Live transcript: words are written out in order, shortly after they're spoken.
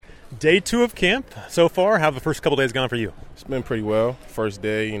Day 2 of camp so far. How have the first couple days gone for you? It's been pretty well. First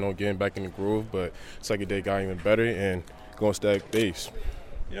day, getting back in the groove, but second day got even better and going to stack days.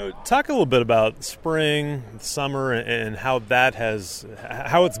 Talk a little bit about spring, summer, and how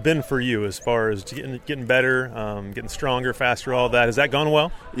it's been for you as far as getting better, getting stronger, faster, all that. Has that gone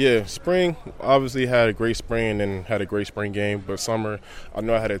well? Yeah, spring obviously had a great spring and then had a great spring game, but summer, I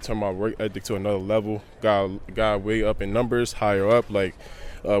know I had to turn my work ethic to another level. Got way up in numbers, higher up,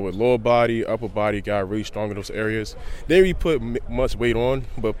 with lower body, upper body, got really strong in those areas. Didn't really put much weight on,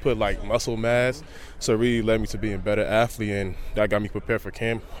 but put muscle mass. So it really led me to being a better athlete, and that got me prepared for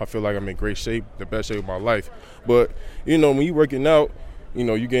camp. I feel like I'm in great shape, the best shape of my life. But, when you're working out,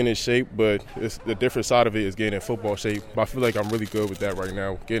 you're getting in shape, but it's the different side of it is getting in football shape. But I feel like I'm really good with that right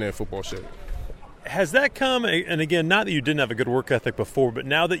now, getting in football shape. Has that come, and again, not that you didn't have a good work ethic before, but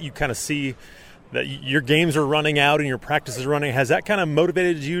now that you kind of see that your games are running out and your practice is running, has that kind of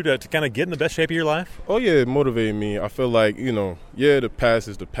motivated you to kind of get in the best shape of your life? Oh, yeah, it motivated me. I feel like, the past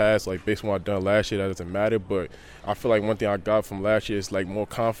is the past. Like, based on what I've done last year, that doesn't matter. But I feel like one thing I got from last year is, more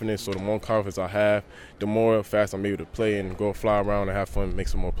confidence. So the more confidence I have, the more fast I'm able to play and go fly around and have fun and make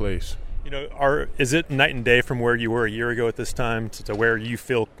some more plays. Is it night and day from where you were a year ago at this time to where you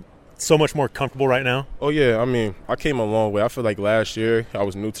feel so much more comfortable right now? Oh, yeah. I came a long way. I feel like last year I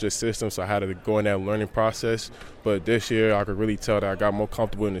was new to the system, so I had to go in that learning process. But this year I could really tell that I got more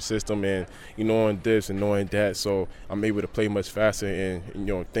comfortable in the system and, knowing this and knowing that. So I'm able to play much faster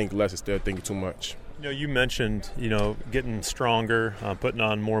and, think less instead of thinking too much. You mentioned, getting stronger, putting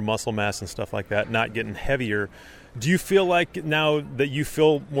on more muscle mass and stuff like that, not getting heavier. Do you feel like now that you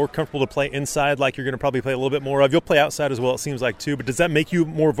feel more comfortable to play inside, like you're going to probably play a little bit more of? You'll play outside as well, it seems like, too. But does that make you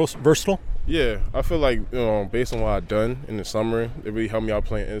more versatile? Yeah, I feel like, based on what I've done in the summer, it really helped me out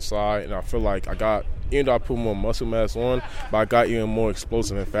playing inside. And I feel like even though I put more muscle mass on, but I got even more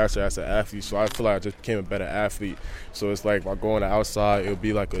explosive and faster as an athlete. So I feel like I just became a better athlete. So it's like by going outside, it would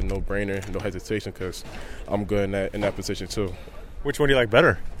be like a no-brainer, no hesitation, because I'm good in that position too. Which one do you like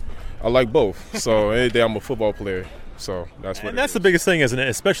better? I like both. So any day I'm a football player. So that's the biggest thing, isn't it?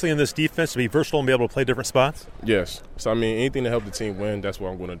 Especially in this defense, to be versatile and be able to play different spots? Yes. So, anything to help the team win, that's what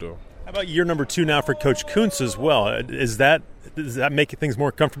I'm going to do. How about year number 2 now for Coach Kuntz as well? Does that make things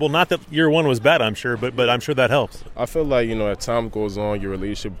more comfortable? Not that year 1 was bad, I'm sure, but I'm sure that helps. I feel like, as time goes on, your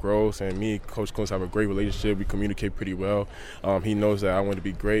relationship grows, and me and Coach Kuntz have a great relationship. We communicate pretty well. He knows that I want to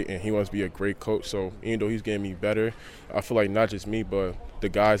be great, and he wants to be a great coach. So even though he's getting me better, I feel like not just me, but the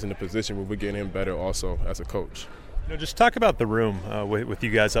guys in the position, we're getting him better also as a coach. Just talk about the room with you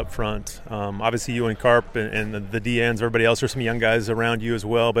guys up front. Obviously, you and Carp and the DNs, everybody else, there's some young guys around you as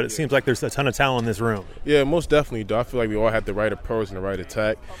well, but it seems like there's a ton of talent in this room. Yeah, most definitely, though. I feel like we all have the right approach and the right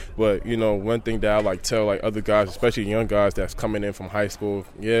attack. But, one thing that I tell other guys, especially young guys that's coming in from high school,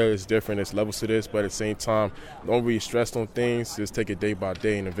 yeah, it's different. There's levels to this, but at the same time, don't really stress on things. Just take it day by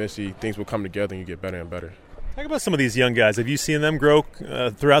day, and eventually things will come together and you get better and better. Talk about some of these young guys. Have you seen them grow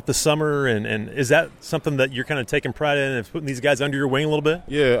throughout the summer, and is that something that you're kind of taking pride in and putting these guys under your wing a little bit?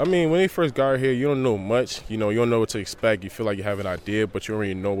 Yeah, when they first got here, you don't know much. You don't know what to expect. You feel like you have an idea, but you don't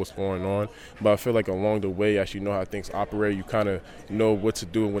really know what's going on. But I feel like along the way, as you know how things operate, you kind of know what to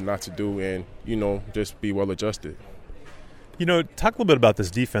do and what not to do, and, just be well adjusted. Talk a little bit about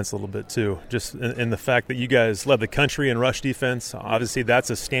this defense a little bit, too, just in the fact that you guys led the country in rush defense. Obviously, that's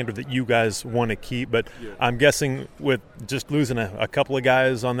a standard that you guys want to keep, but I'm guessing with just losing a couple of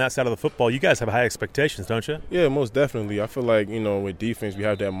guys on that side of the football, you guys have high expectations, don't you? Yeah, most definitely. I feel like, with defense, we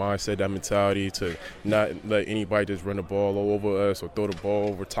have that mindset, that mentality to not let anybody just run the ball all over us or throw the ball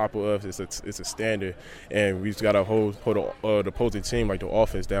over top of us. It's a standard, and we just got to hold the opposing team, like the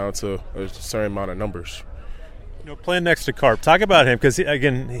offense, down to a certain amount of numbers. Playing next to Carp, talk about him, because,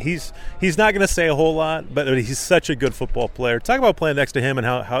 again, he's not going to say a whole lot, but he's such a good football player. Talk about playing next to him and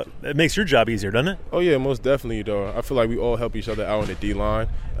how it makes your job easier, doesn't it? Oh, yeah, most definitely, though. I feel like we all help each other out in the D-line.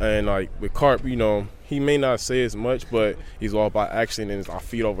 And, with Carp, he may not say as much, but he's all about action, and I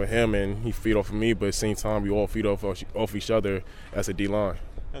feed over him, and he feed off of me. But at the same time, we all feed off each other as a D-line.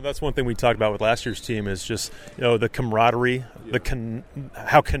 And that's one thing we talked about with last year's team is just the camaraderie,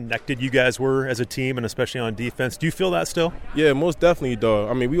 how connected you guys were as a team, and especially on defense. Do you feel that still? Yeah, most definitely, though.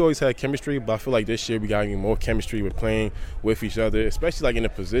 We always had chemistry, but I feel like this year we got even more chemistry with playing with each other, especially in the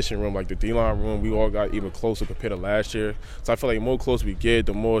position room, the D-line room. We all got even closer compared to last year. So I feel like the more close we get,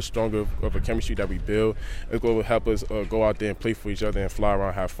 the more stronger of a chemistry that we build. It's going to help us go out there and play for each other and fly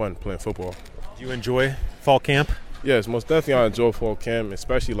around, have fun playing football. Do you enjoy fall camp? Yes, most definitely I enjoy fall camp,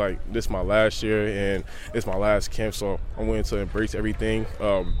 especially like this is my last year and it's my last camp, so I'm willing to embrace everything,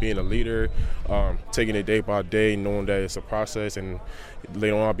 being a leader, taking it day by day, knowing that it's a process, and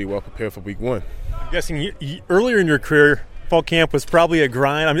later on I'll be well prepared for week 1. I'm guessing earlier in your career, fall camp was probably a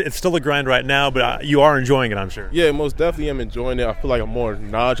grind. I mean, it's still a grind right now, but you are enjoying it, I'm sure. Yeah, most definitely I'm enjoying it. I feel like I'm more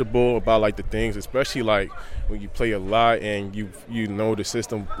knowledgeable about like the things, especially like when you play a lot and you know the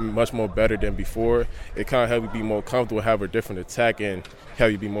system much more better than before. It kind of helps you be more comfortable, have a different attack, and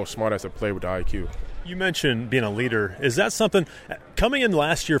help you be more smart as a player with the IQ. You mentioned being a leader. Is that something coming in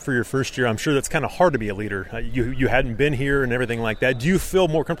last year for your first year? I'm sure that's kind of hard to be a leader. You hadn't been here and everything like that. Do you feel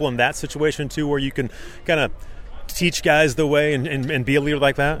more comfortable in that situation too, where you can kind of teach guys the way and be a leader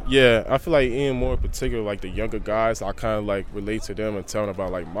like that? Yeah, I feel like in more particular, like the younger guys, I kind of like relate to them and tell them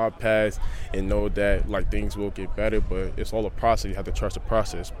about like my past and know that like things will get better, but it's all a process. You have to trust the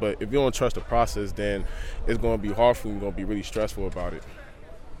process. But if you don't trust the process, then it's going to be hard for you. You're going to be really stressful about it.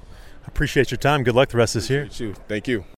 I appreciate your time. Good luck the rest of this year. Thank you.